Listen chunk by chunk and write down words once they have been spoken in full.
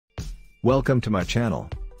Welcome to my channel.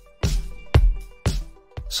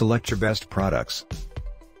 Select your best products.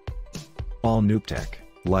 All Noob Tech.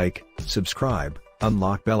 Like, subscribe,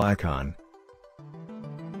 unlock bell icon.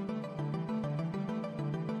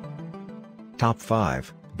 Top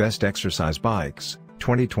 5 Best Exercise Bikes,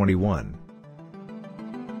 2021.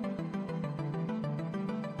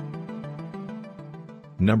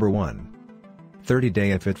 Number 1.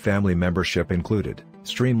 30-day Fit Family membership included.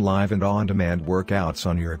 Stream live and on-demand workouts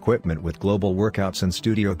on your equipment with global workouts and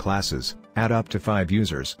studio classes. Add up to 5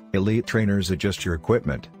 users. Elite trainers adjust your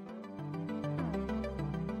equipment.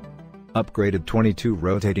 Upgraded 22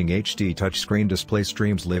 rotating HD touchscreen display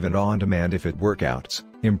streams live and on-demand Fit workouts.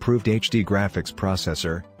 Improved HD graphics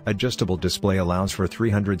processor. Adjustable display allows for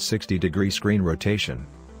 360-degree screen rotation.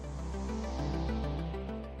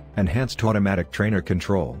 Enhanced automatic trainer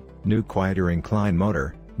control. New quieter incline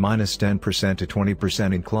motor. -10% to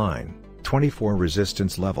 20% incline, 24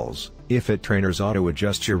 resistance levels. Fit trainers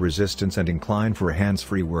auto-adjust your resistance and incline for a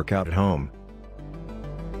hands-free workout at home.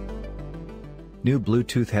 New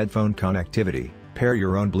Bluetooth headphone connectivity. Pair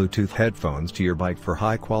your own Bluetooth headphones to your bike for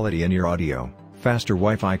high-quality in-ear audio. Faster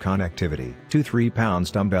Wi-Fi connectivity. 2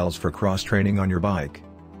 3-pound dumbbells for cross-training on your bike.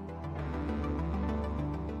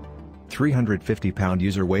 350-pound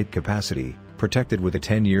user weight capacity, protected with a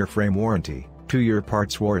 10-year frame warranty. 2-year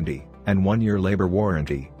parts warranty, and 1-year labor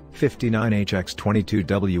warranty.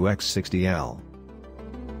 59HX22WX60L.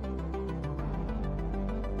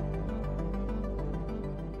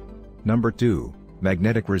 Number 2.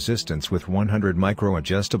 Magnetic resistance with 100 micro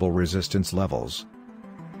adjustable resistance levels.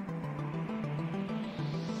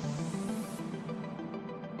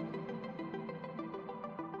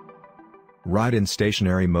 Ride in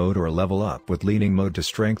stationary mode or level up with leaning mode to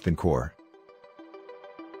strengthen core.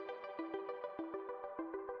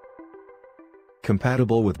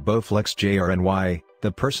 Compatible with Bowflex JRNY,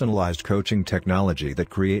 the personalized coaching technology that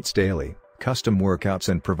creates daily, custom workouts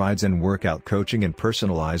and provides in-workout coaching and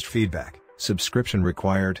personalized feedback. Subscription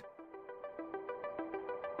required.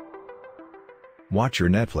 Watch your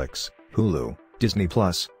Netflix, Hulu, Disney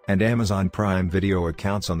Plus, and Amazon Prime Video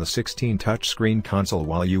accounts on the 16 touchscreen console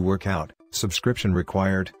while you work out. Subscription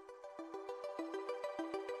required.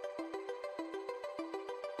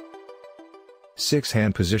 Six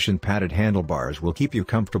hand position padded handlebars will keep you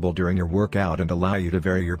comfortable during your workout and allow you to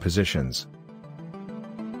vary your positions.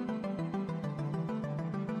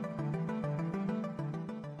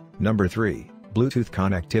 Number 3. Bluetooth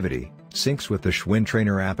connectivity, syncs with the Schwinn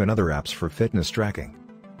Trainer app and other apps for fitness tracking.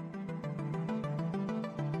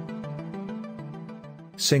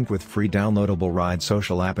 Sync with free downloadable Ride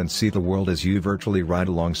Social app and see the world as you virtually ride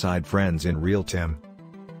alongside friends in real time.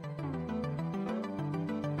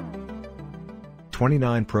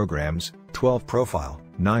 29 programs, 12 profile,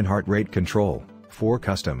 9 heart rate control, 4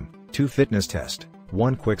 custom, 2 fitness test,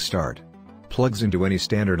 1 quick start. Plugs into any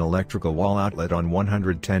standard electrical wall outlet on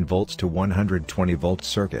 110 volts to 120 volt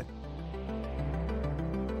circuit.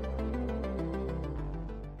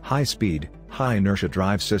 High speed, high inertia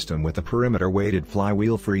drive system with a perimeter weighted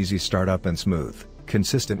flywheel for easy startup and smooth,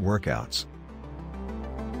 consistent workouts.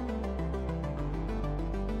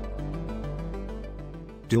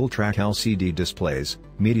 Dual-track LCD displays,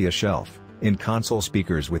 media shelf, in-console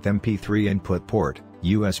speakers with MP3 input port,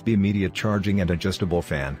 USB media charging and adjustable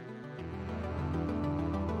fan.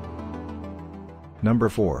 Number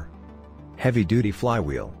 4. Heavy-duty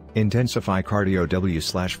flywheel, Intensify Cardio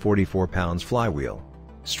W/44 pounds flywheel.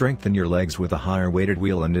 Strengthen your legs with a higher weighted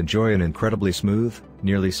wheel and enjoy an incredibly smooth,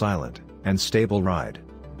 nearly silent, and stable ride.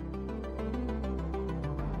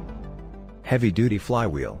 Heavy-duty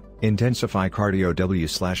flywheel, Intensify Cardio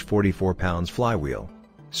W/44 pounds flywheel.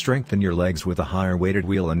 Strengthen your legs with a higher weighted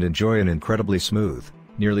wheel and enjoy an incredibly smooth,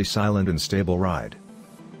 nearly silent and stable ride.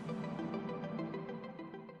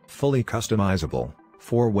 Fully customizable,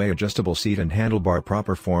 4-way adjustable seat and handlebar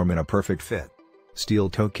proper form in a perfect fit. Steel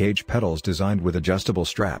toe cage pedals designed with adjustable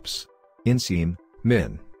straps. Inseam,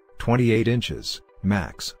 min. 28 inches,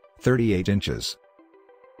 max. 38 inches.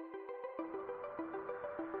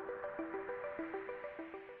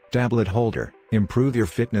 Tablet holder, improve your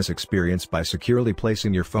fitness experience by securely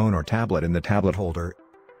placing your phone or tablet in the tablet holder.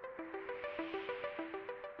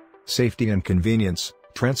 Safety and convenience,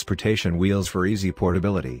 transportation wheels for easy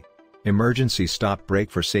portability. Emergency stop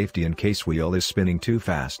brake for safety in case wheel is spinning too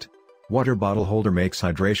fast. Water bottle holder makes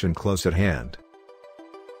hydration close at hand.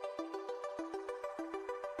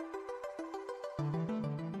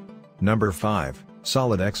 Number 5.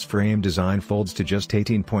 Solid X frame design folds to just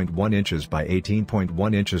 18.1 inches by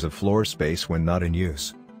 18.1 inches of floor space when not in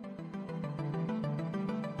use.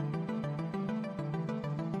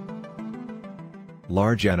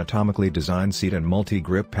 Large anatomically designed seat and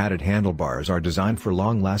multi-grip padded handlebars are designed for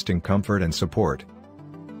long-lasting comfort and support.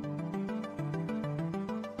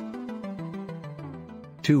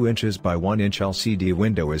 2 inches by 1 inch LCD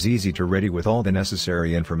window is easy to read with all the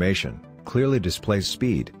necessary information, clearly displays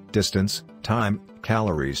speed, distance, time,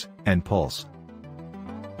 calories, and pulse.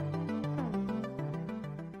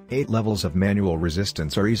 8 levels of manual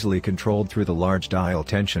resistance are easily controlled through the large dial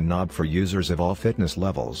tension knob for users of all fitness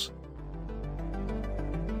levels.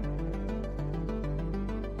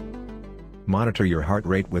 Monitor your heart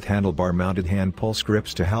rate with handlebar-mounted hand pulse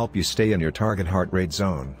grips to help you stay in your target heart rate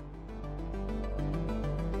zone.